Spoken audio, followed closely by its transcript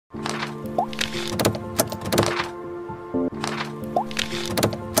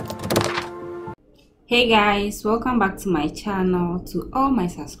Hey guys, welcome back to my channel. To all my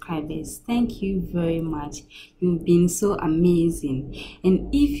subscribers, thank you very much. You've been so amazing,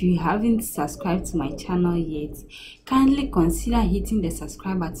 and if you haven't subscribed to my channel yet, kindly consider hitting the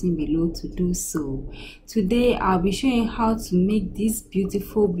subscribe button below to do so. Today I'll be showing how to make this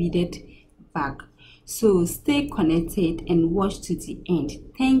beautiful beaded bag, so stay connected and watch to the end.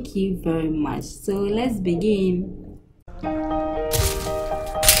 Thank you very much. So let's begin.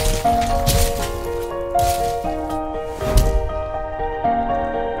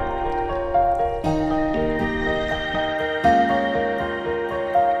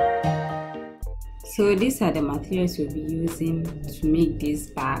 So these are the materials we'll be using to make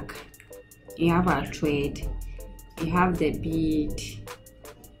this bag. You have our thread, you have the bead,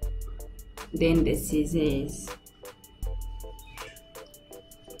 then the scissors,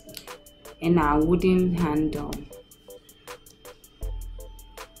 and our wooden handle.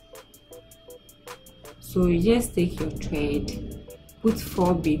 So you just take your thread, put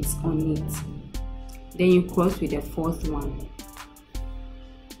 4 beads on it, then you cross with the 4th one.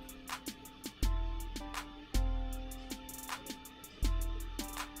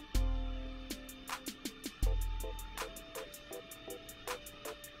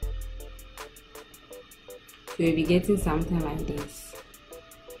 You'll be getting something like this.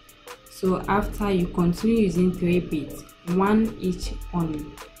 So after you continue using 3 beads, 1 each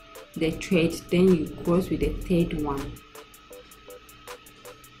on the thread, then you cross with the 3rd one.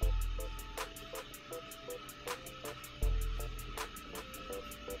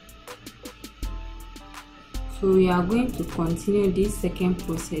 So we are going to continue this second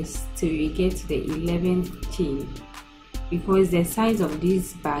process till we get to the 11th chain, because the size of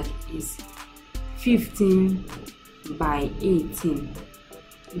this bag is 15 by 18,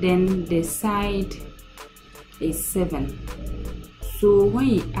 then the side is 7. So when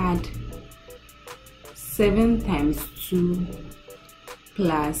you add 7 times 2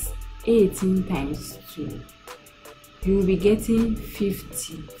 plus 18 times 2, you will be getting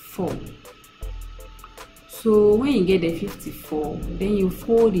 54. So when you get the 54, then you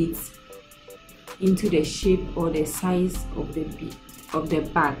fold it into the shape or the size of the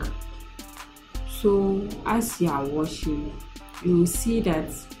bag. So as you are washing, you will see that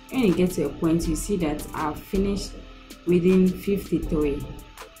when you get to a point, you see that I've finished within 53,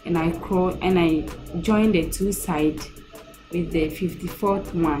 and I join the 2 sides with the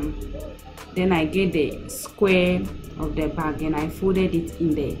 54th one. Then I get the square of the bag and I folded it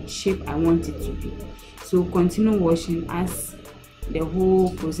in the shape I want it to be. So continue washing as the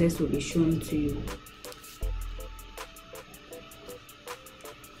whole process will be shown to you.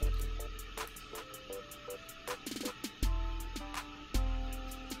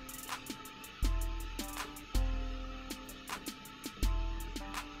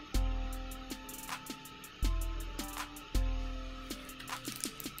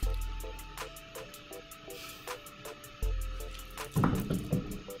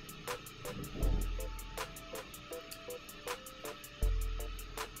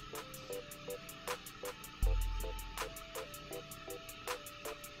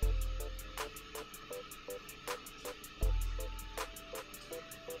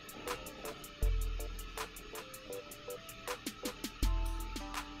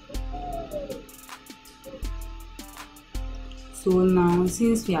 So now,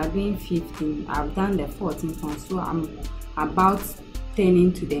 since we are doing 15, I've done the 14th one, so I'm about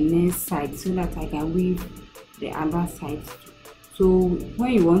turning to the next side so that I can weave the other side. So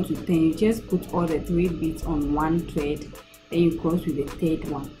when you want to turn, you just put all the 3 beads on 1 thread, then you cross with the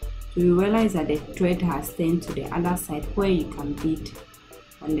 3rd one. So you realize that the thread has turned to the other side where you can bead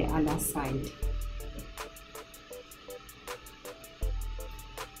on the other side.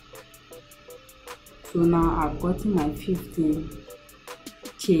 So now I've gotten my 15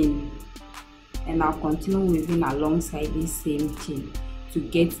 chain, and I'll continue weaving alongside this same chain to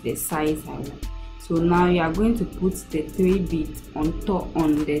get the size I want. So now you are going to put the 3 beads on top,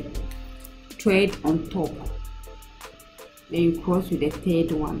 on the thread on top, then you cross with the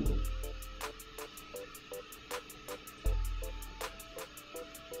 3rd one.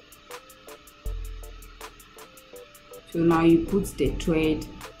 So now you put the thread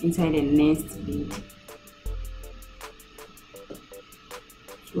inside the next bead.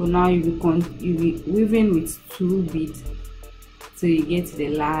 So now you'll be weaving with 2 beads till you get to the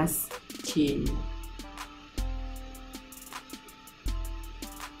last chain.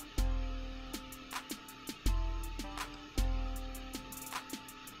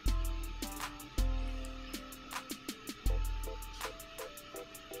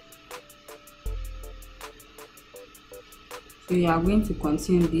 So you are going to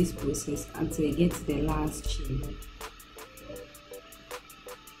continue this process until you get to the last chain.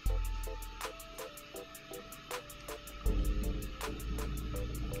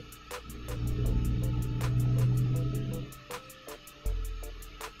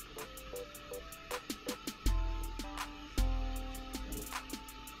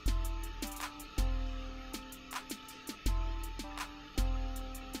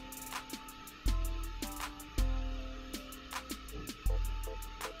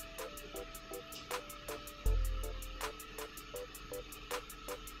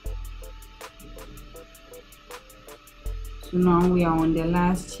 So now we are on the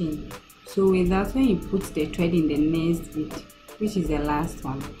last chain. So with that, when you put the thread in the next bead, which is the last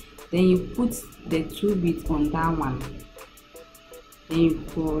one, then you put the 2 beads on that one, then you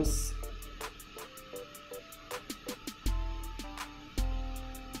cross.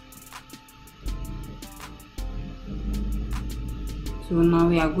 So now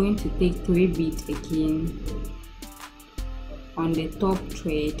we are going to take 3 beads again on the top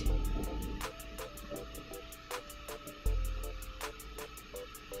thread.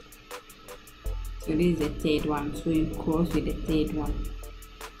 So this is the third one, so you cross with the third one.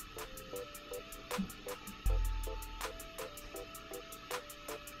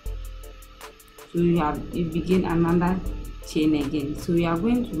 So you begin another chain again. So we are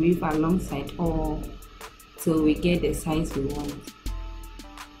going to weave alongside all till we get the size we want.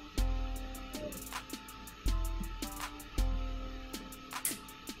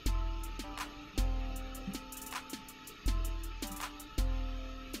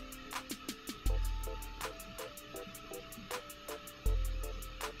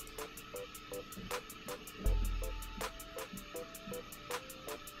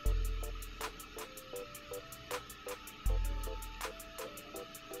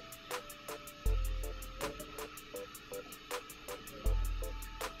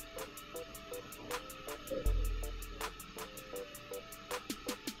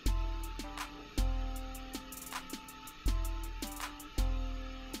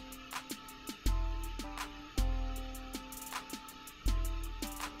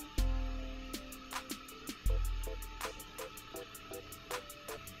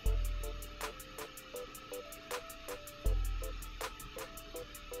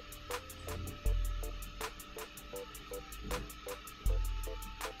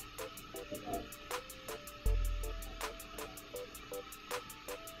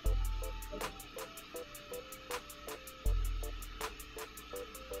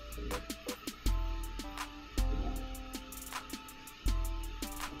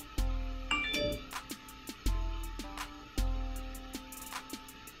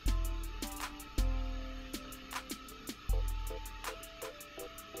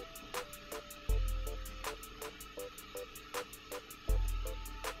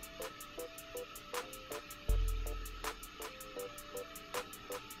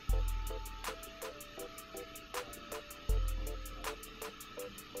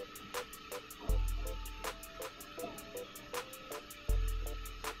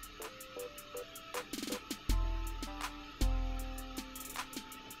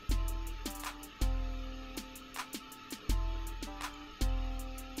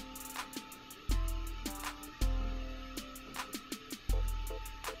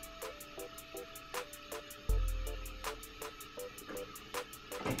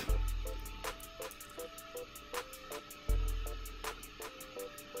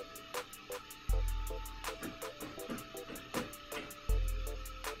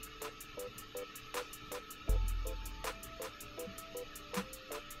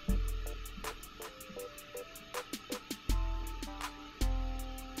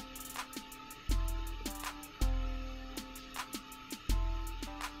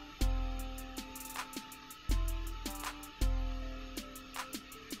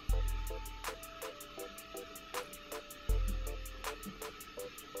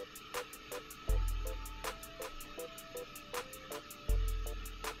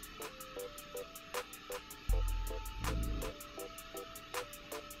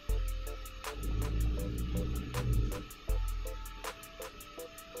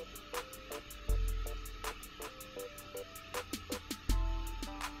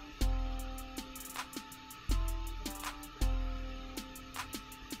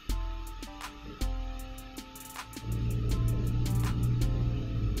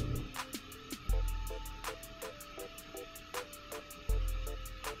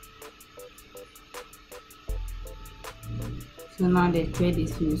 So now the thread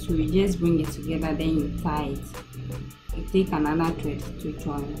is finished, so you just bring it together, then you tie it. You take another thread to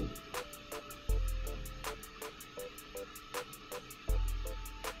join.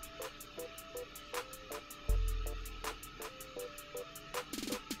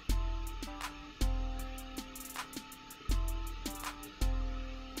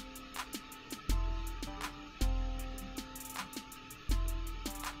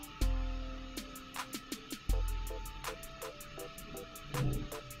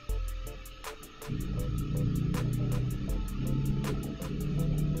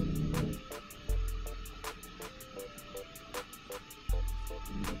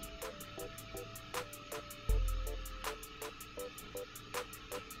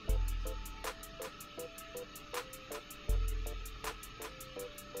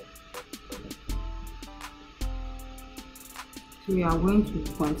 So we are going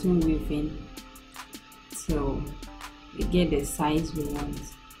to continue weaving till we get the size we want.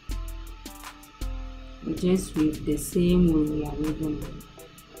 We just weave the same way we are weaving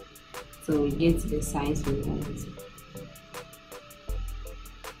so we get the size we want.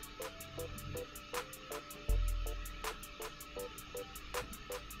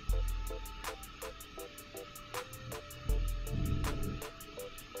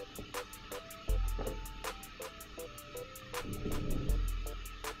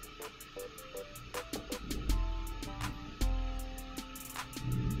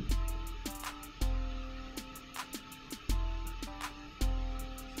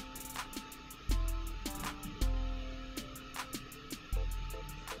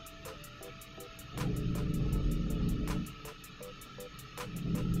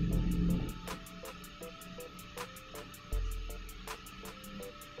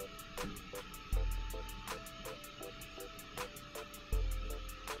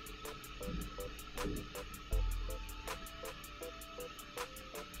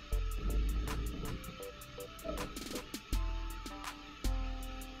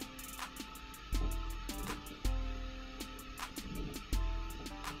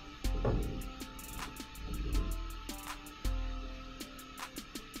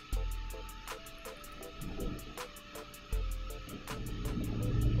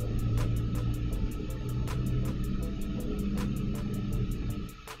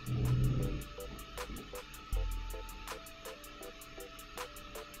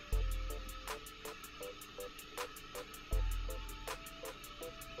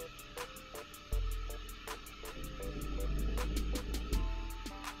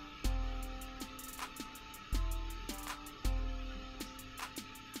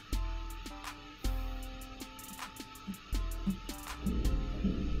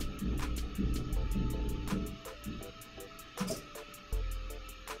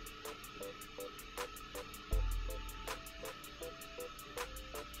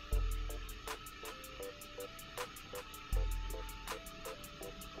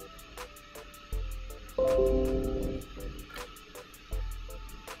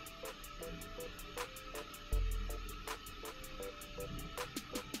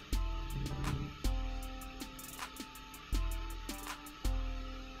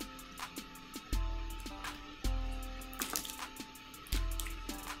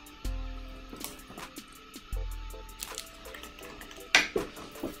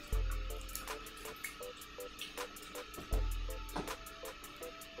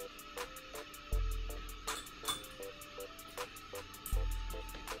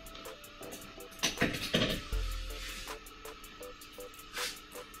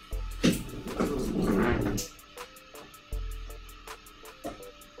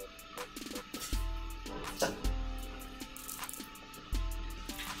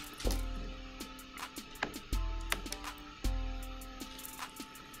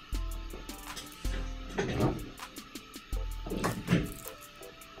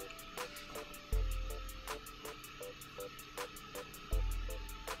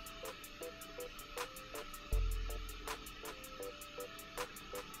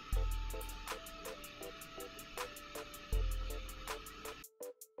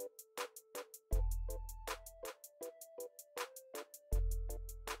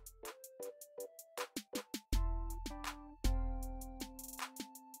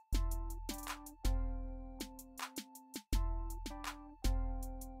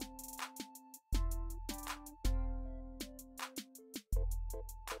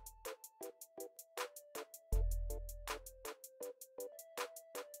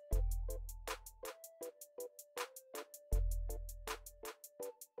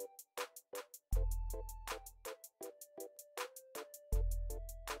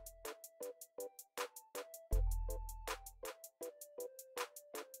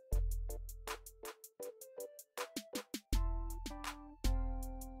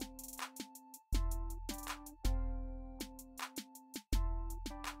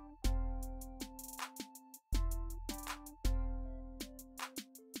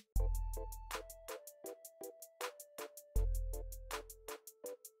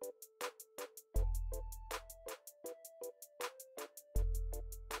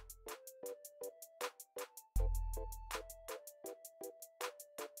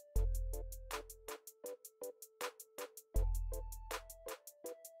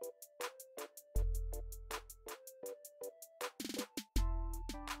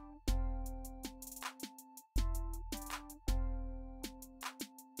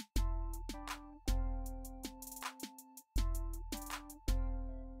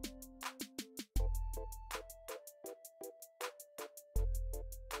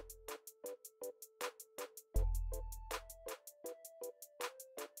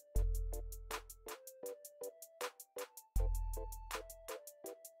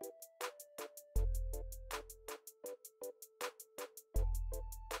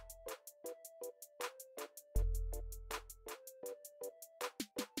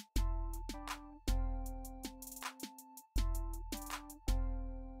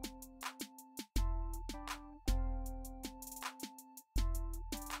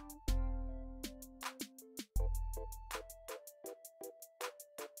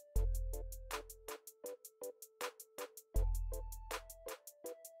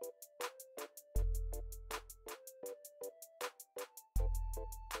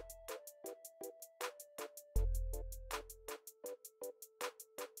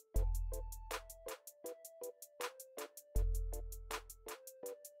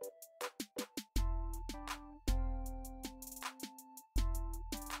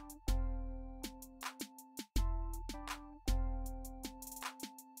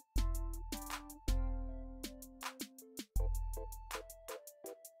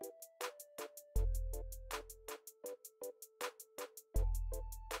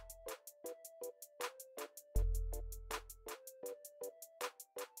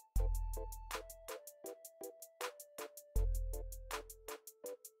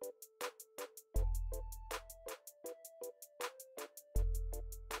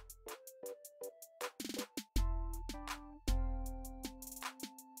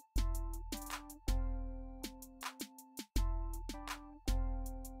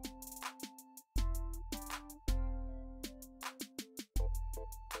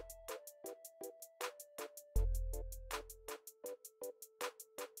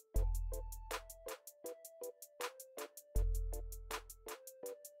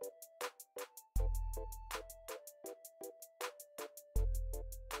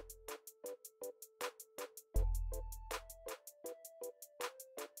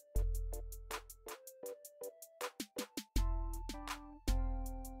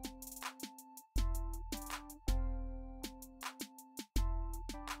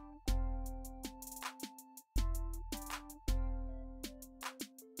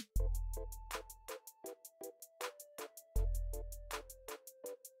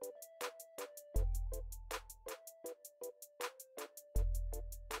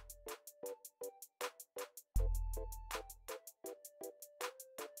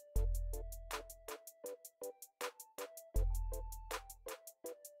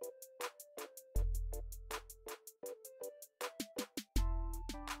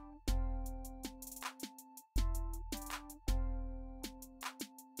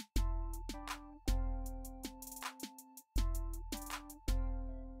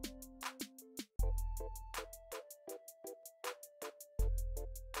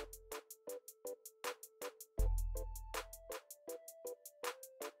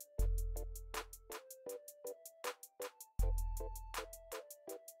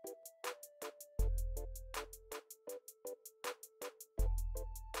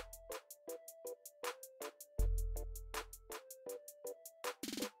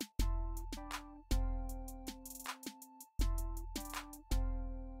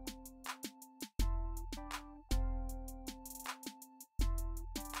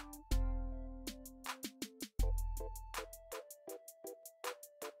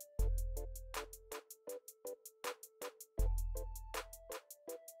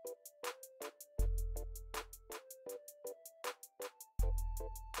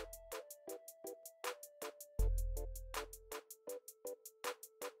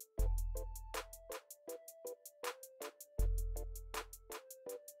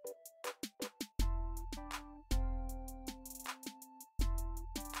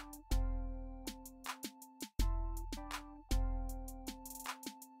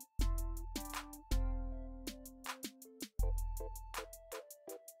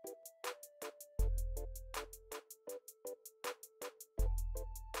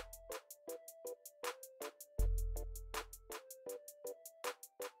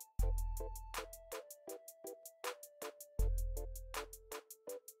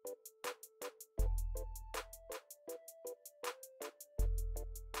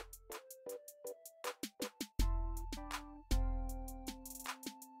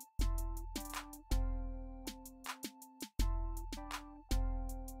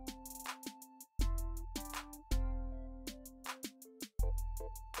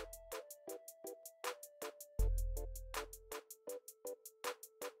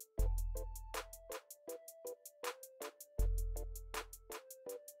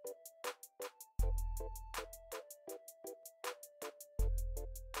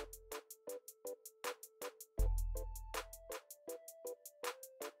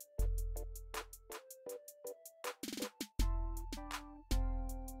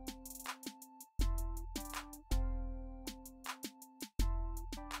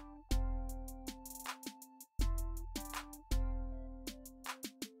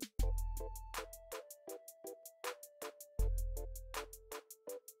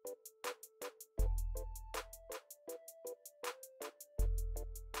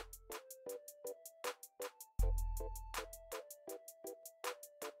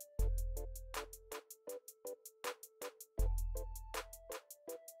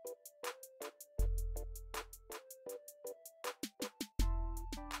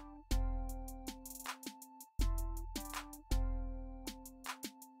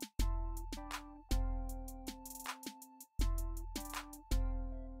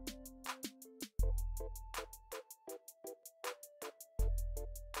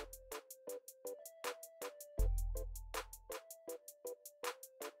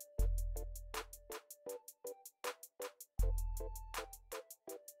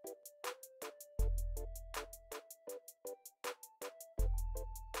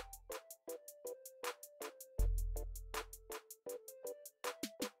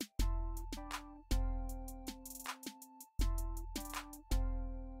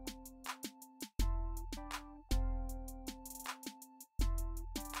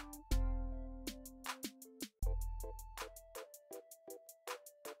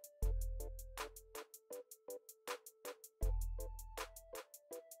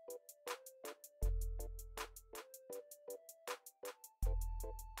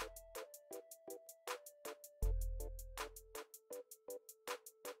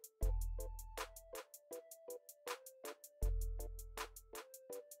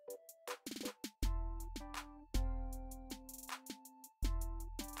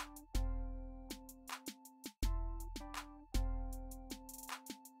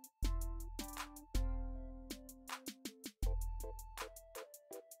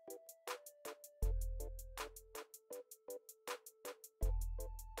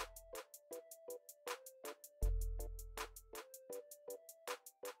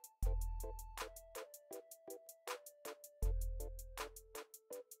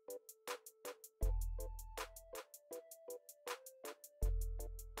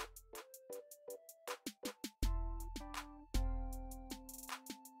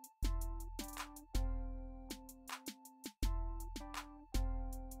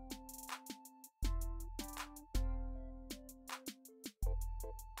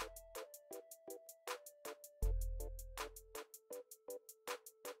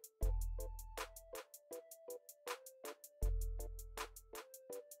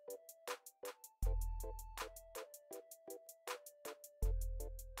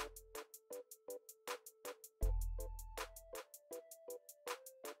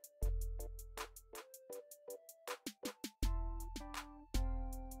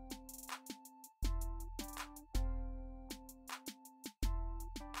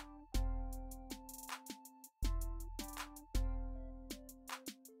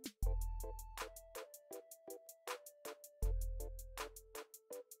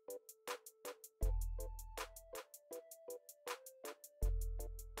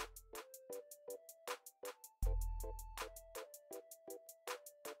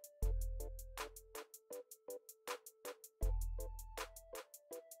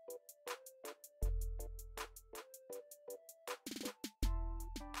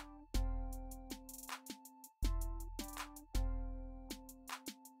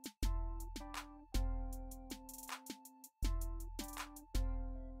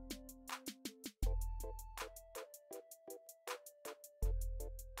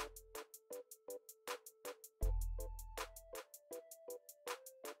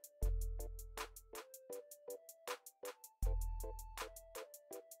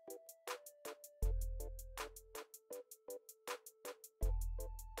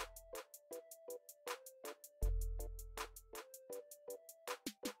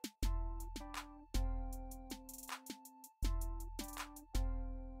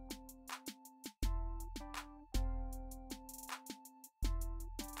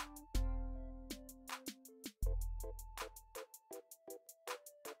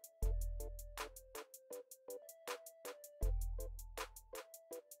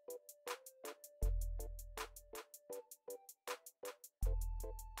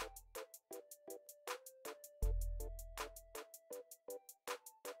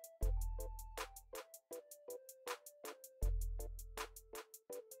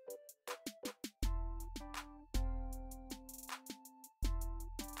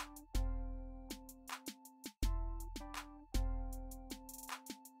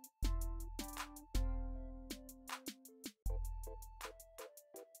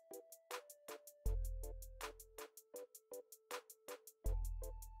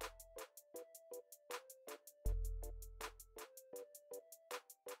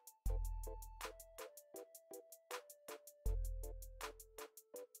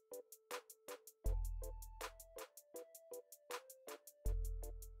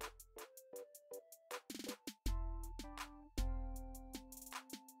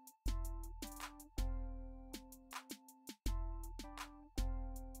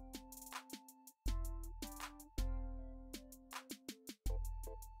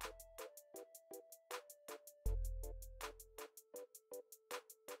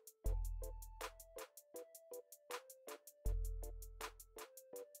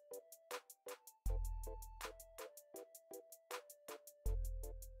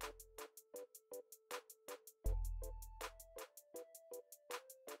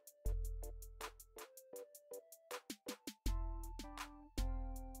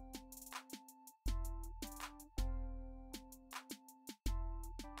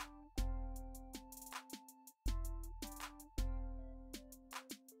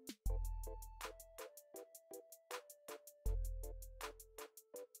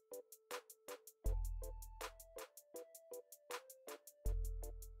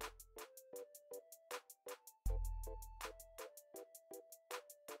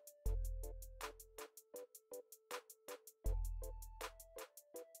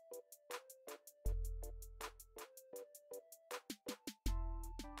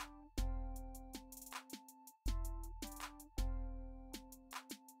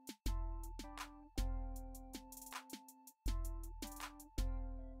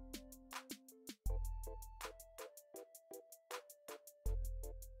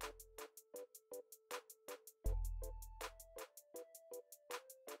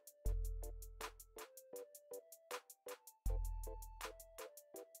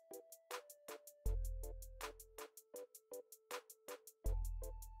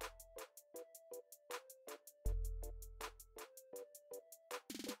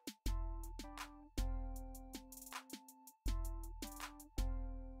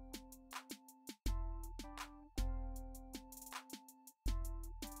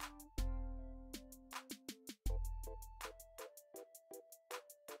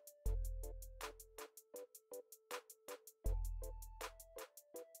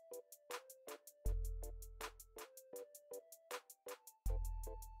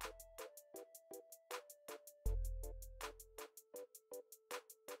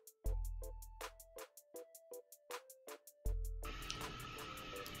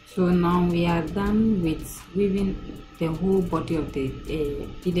 So now we are done with weaving the whole body of the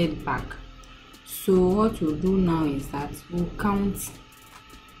beaded bag. So what we'll do now is that we'll count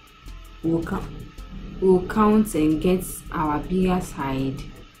and get our bigger side,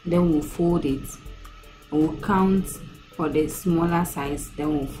 then we'll fold it. We'll count for the smaller size,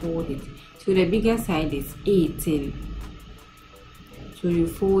 then we'll fold it. So the bigger side is 18, so you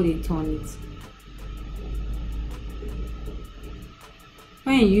fold it on it.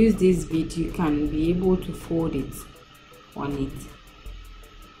 When you use this bead, you can be able to fold it on it.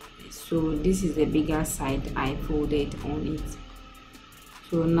 So this is the bigger side I folded on it.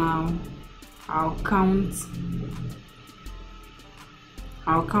 So now I'll count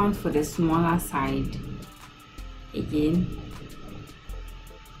for the smaller side again.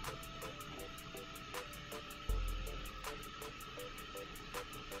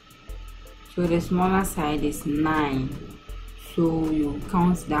 So the smaller side is 9. So you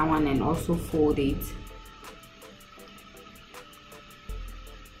count that one and also fold it.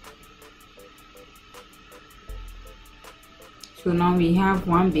 So now we have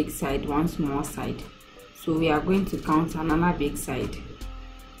one big side, one small side. So we are going to count another big side,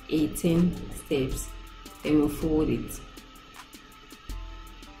 18 steps, then we'll fold it.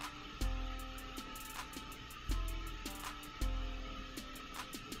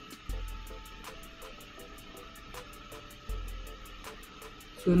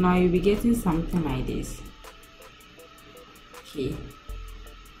 So now you'll be getting something like this. Okay,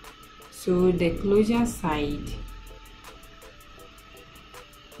 so the closure side,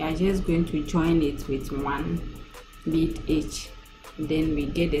 you are just going to join it with one bead each, then we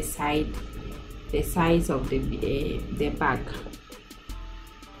get the size of the bag.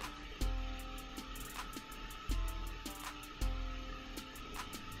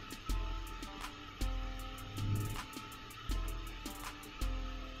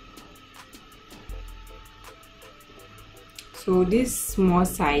 So this small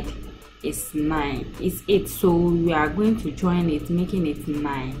side is 9, it's 8, so we are going to join it, making it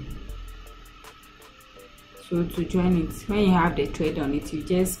 9. So to join it, when you have the thread on it, you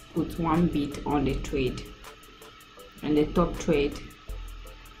just put one bead on the thread, on the top thread.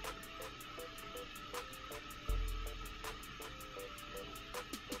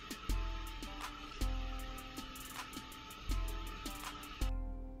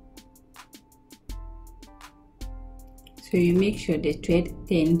 So you make sure the thread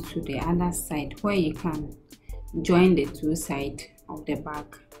turns to the other side where you can join the two sides of the bag.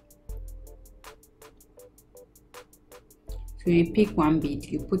 So you pick one bead,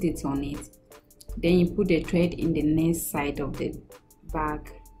 you put it on it, then you put the thread in the next side of the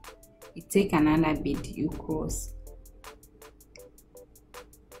bag. You take another bead, you cross.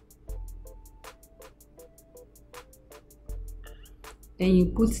 Then you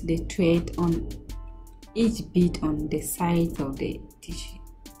put the thread on each bead on the side of the tissue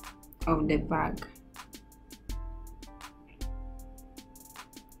of the bag.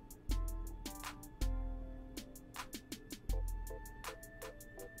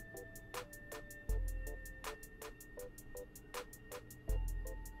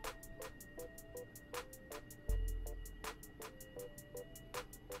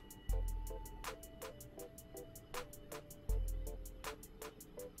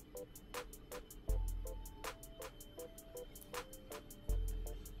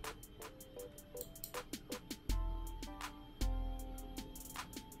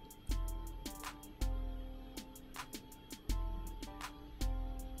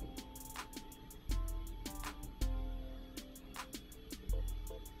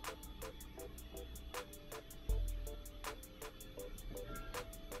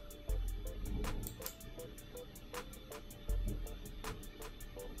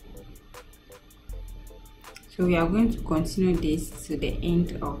 So we are going to continue this to the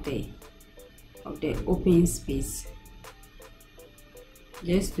end of the open space,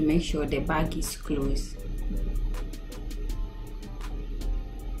 just to make sure the bag is closed.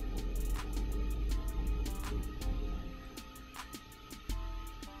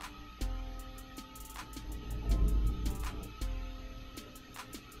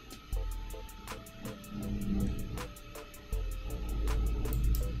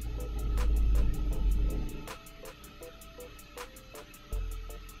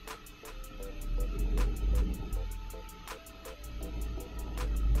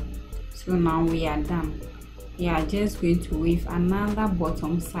 So now we are done. We are just going to weave another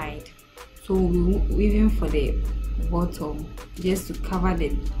bottom side. So we're weaving for the bottom just to cover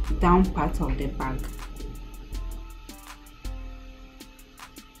the down part of the bag.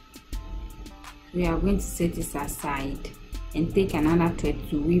 We are going to set this aside and take another thread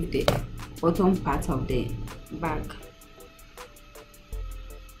to weave the bottom part of the bag.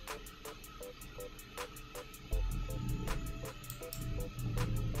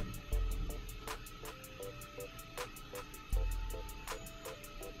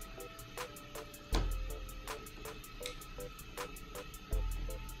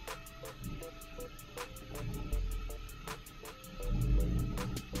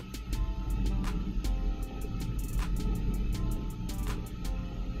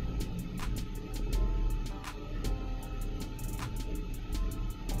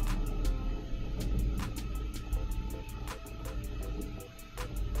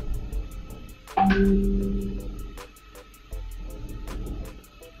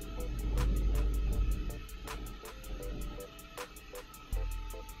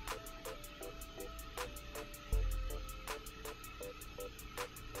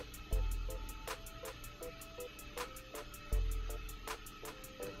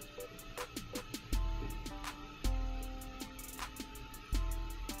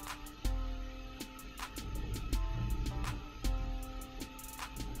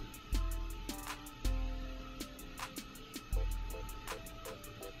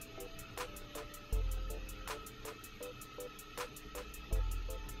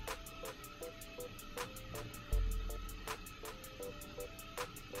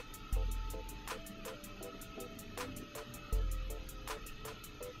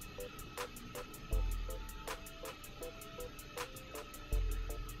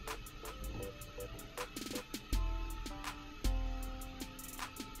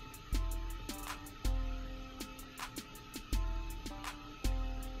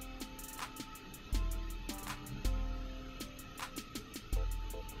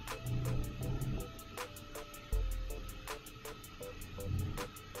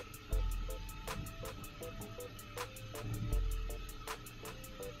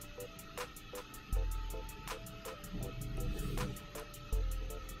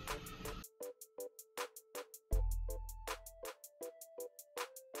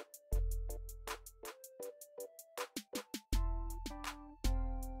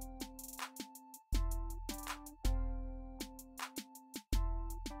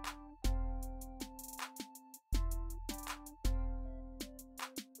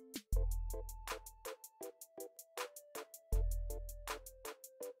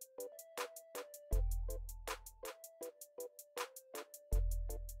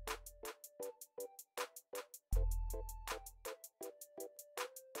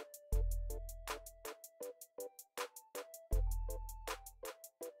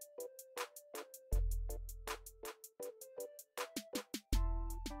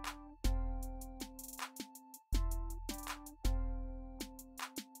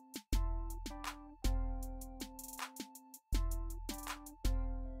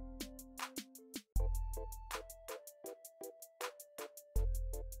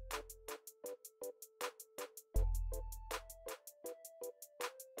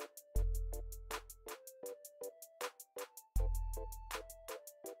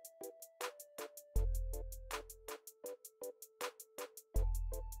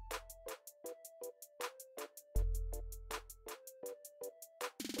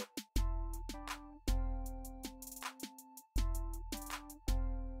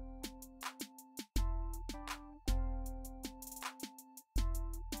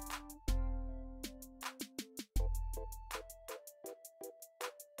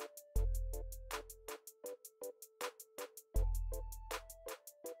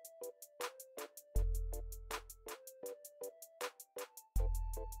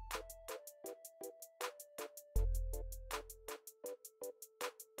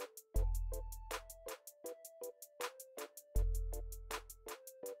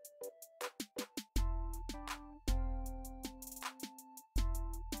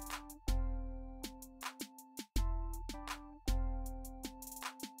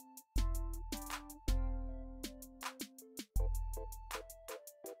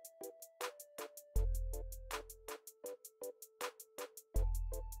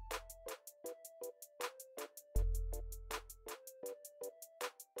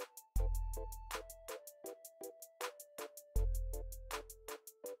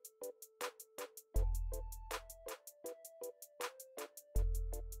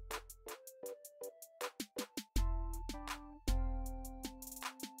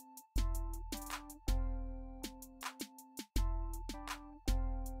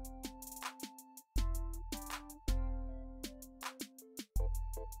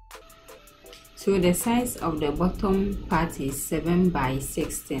 So the size of the bottom part is 7 by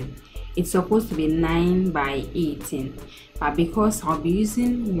 16, it's supposed to be 9 by 18, but because I'll be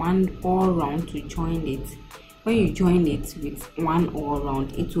using one all round to join it, when you join it with one all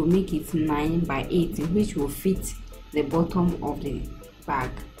round, it will make it 9 by 18, which will fit the bottom of the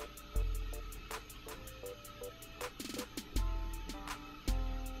bag.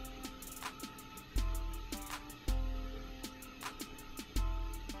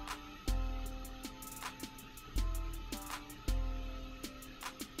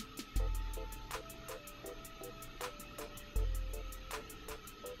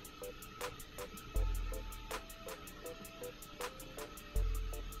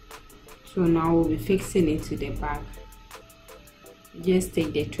 So now we'll be fixing it to the bag. Just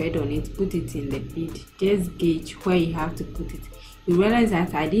take the thread on it, put it in the bead, just gauge where you have to put it. You realize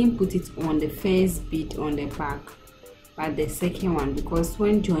that I didn't put it on the first bead on the back, but the second one, because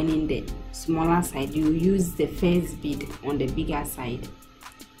when joining the smaller side, you use the first bead on the bigger side.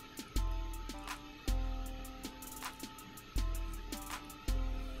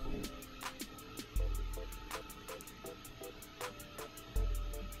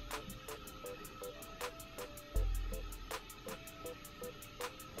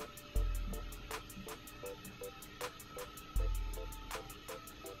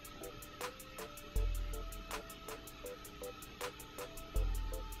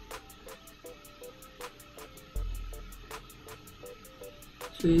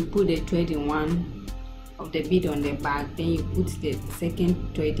 So you put the thread in one of the bead on the back, then you put the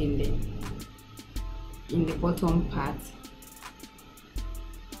second thread in the bottom part,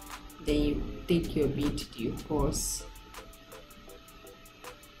 then you take your bead to your purse.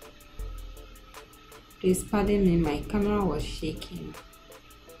 Please pardon me, my camera was shaking.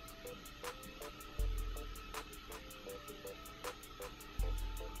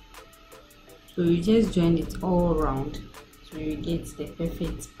 So you just join it all around so you get the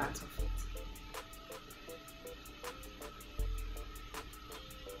perfect part of it.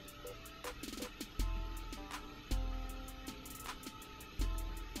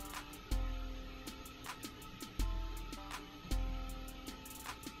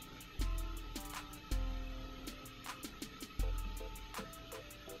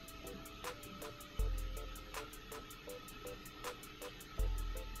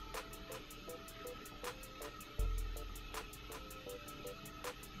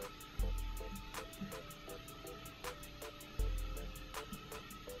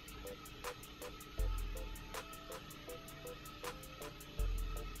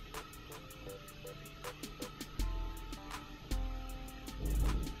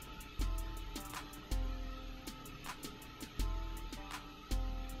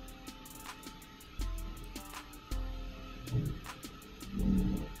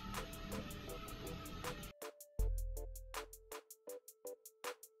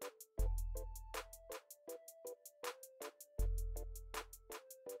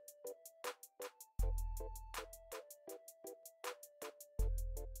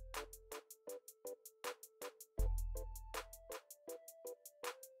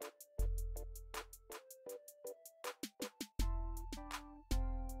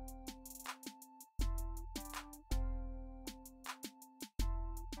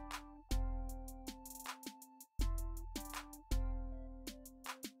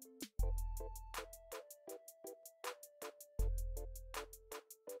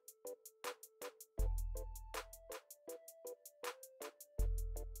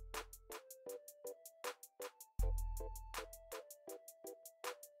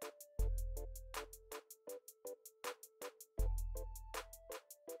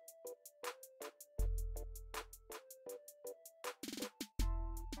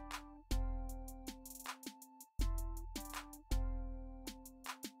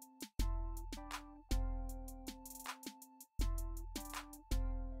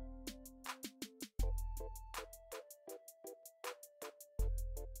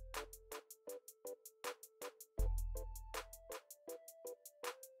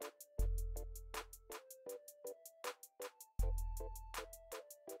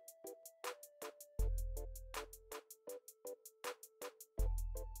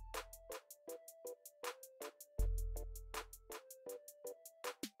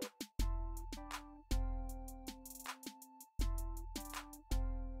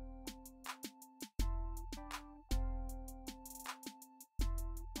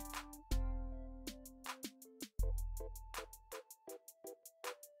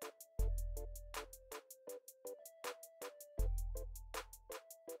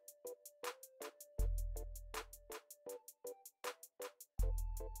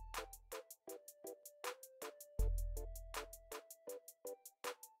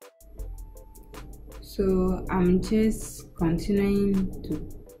 So I'm just continuing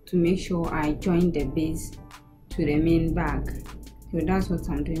to make sure I join the base to the main bag. So that's what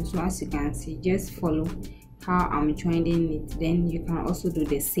I'm doing. So as you can see, just follow how I'm joining it, then you can also do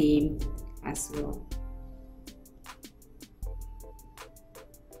the same as well.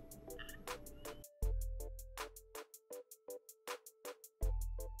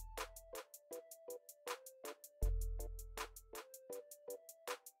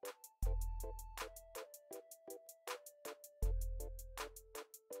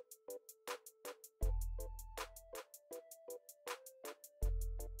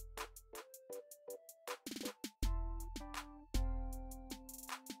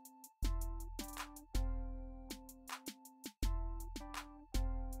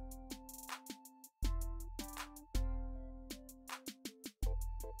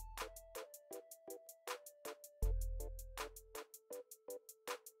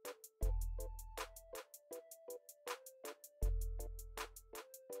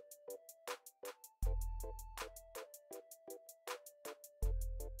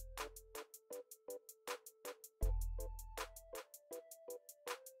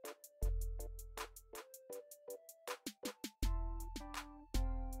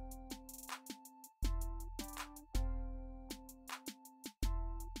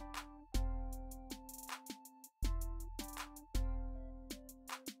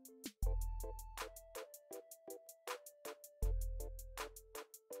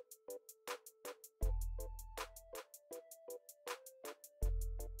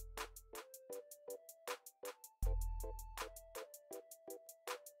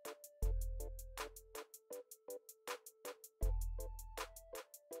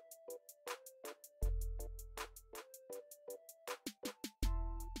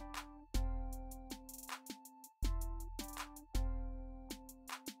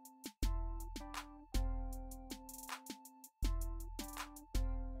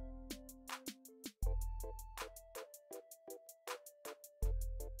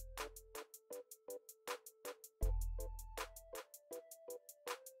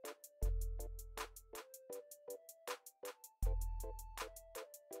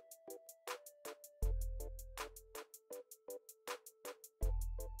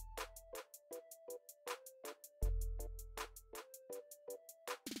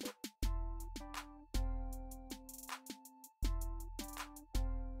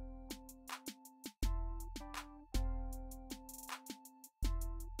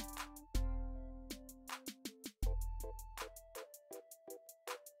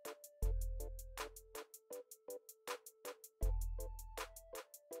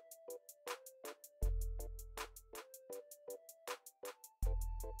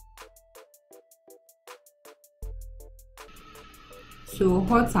 So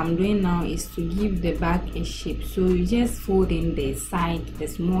what I'm doing now is to give the bag a shape. So you just fold in the side, the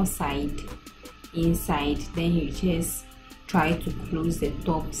small side inside, then you just try to close the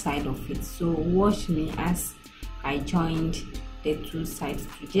top side of it. So watch me as I joined the two sides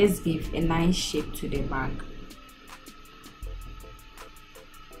to just give a nice shape to the bag.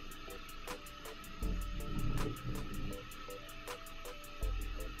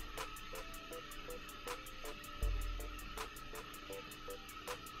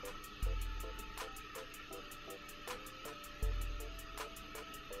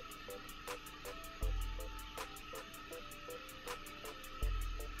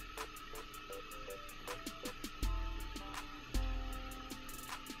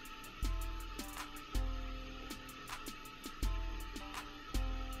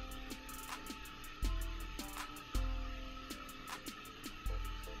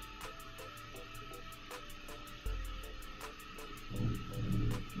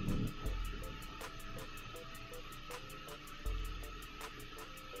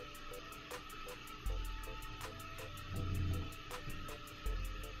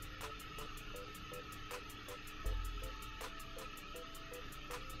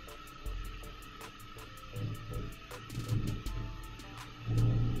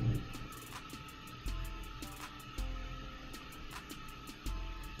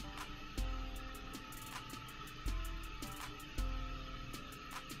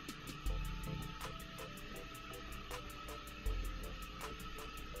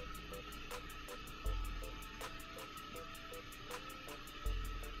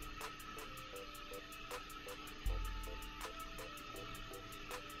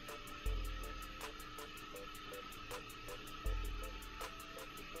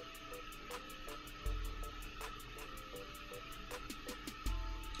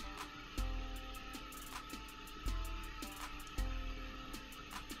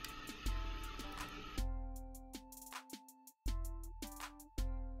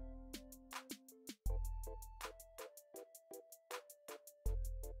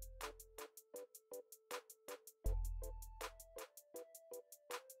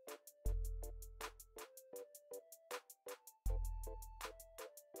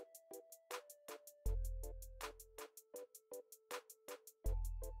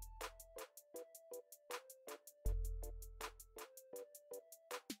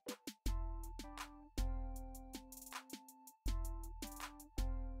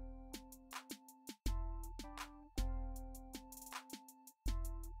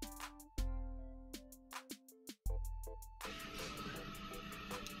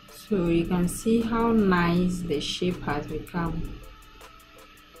 So you can see how nice the shape has become.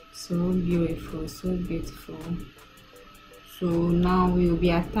 So beautiful, so beautiful. So now we will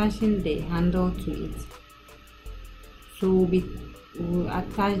be attaching the handle to it. So we'll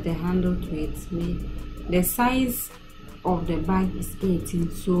attach the handle to it. The size of the bag is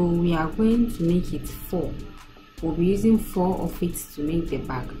 18, so we are going to make it 4. We'll be using 4 of it to make the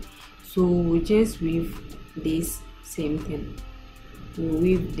bag. So we'll just weave this same thing. We'll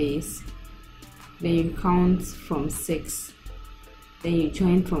weave this, then you count from 6, then you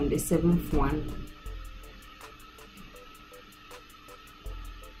join from the 7th one.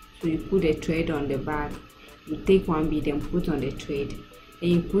 So you put the thread on the bag, you take one bead and put on the thread, then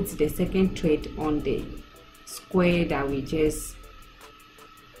you put the second thread on the square that we just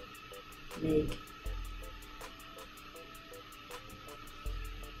make.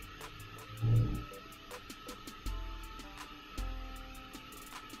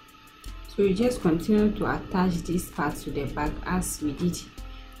 So you just continue to attach this part to the bag as we did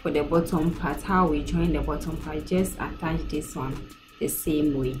for the bottom part. How we join the bottom part, just attach this one the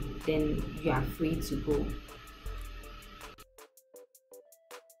same way, then you are free to go.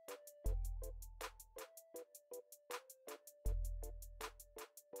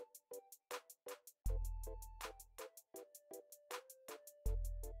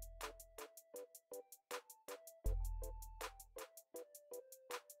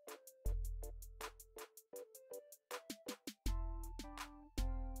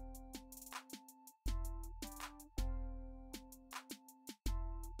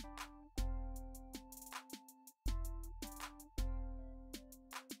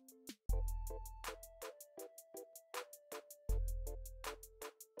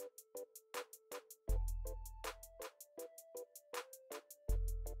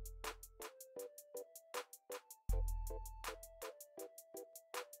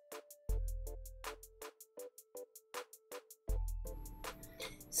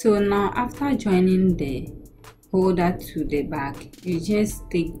 So now after joining the holder to the bag, you just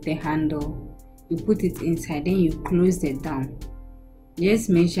take the handle, you put it inside, then you close it down. Just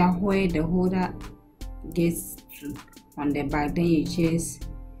measure where the holder gets to on the bag, then you just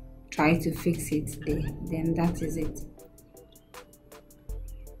try to fix it there, then that is it.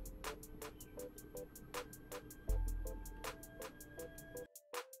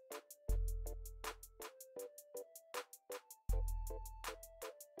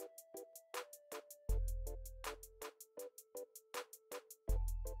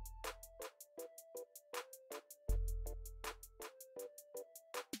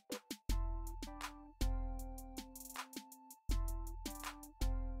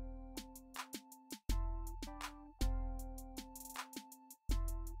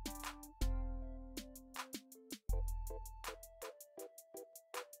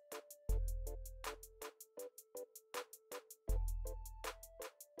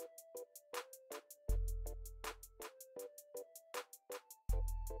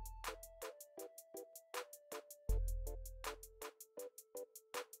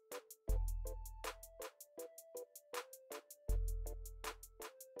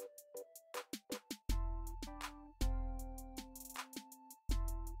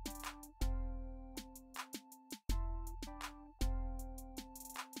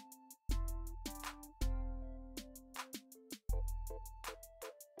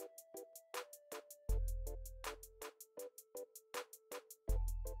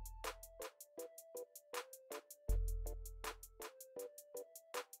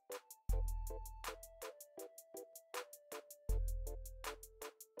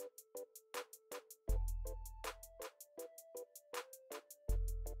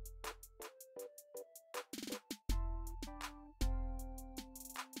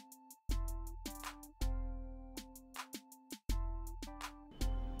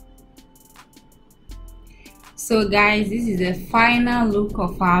 So guys, this is the final look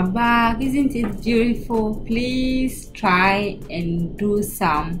of our bag. Isn't it beautiful? Please try and do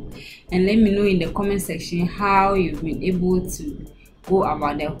some, and let me know in the comment section how you've been able to go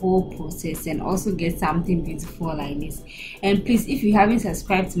about the whole process and also get something beautiful like this. And please, if you haven't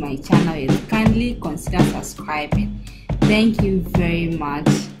subscribed to my channel yet, kindly consider subscribing. Thank you very much.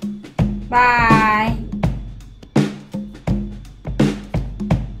 Bye.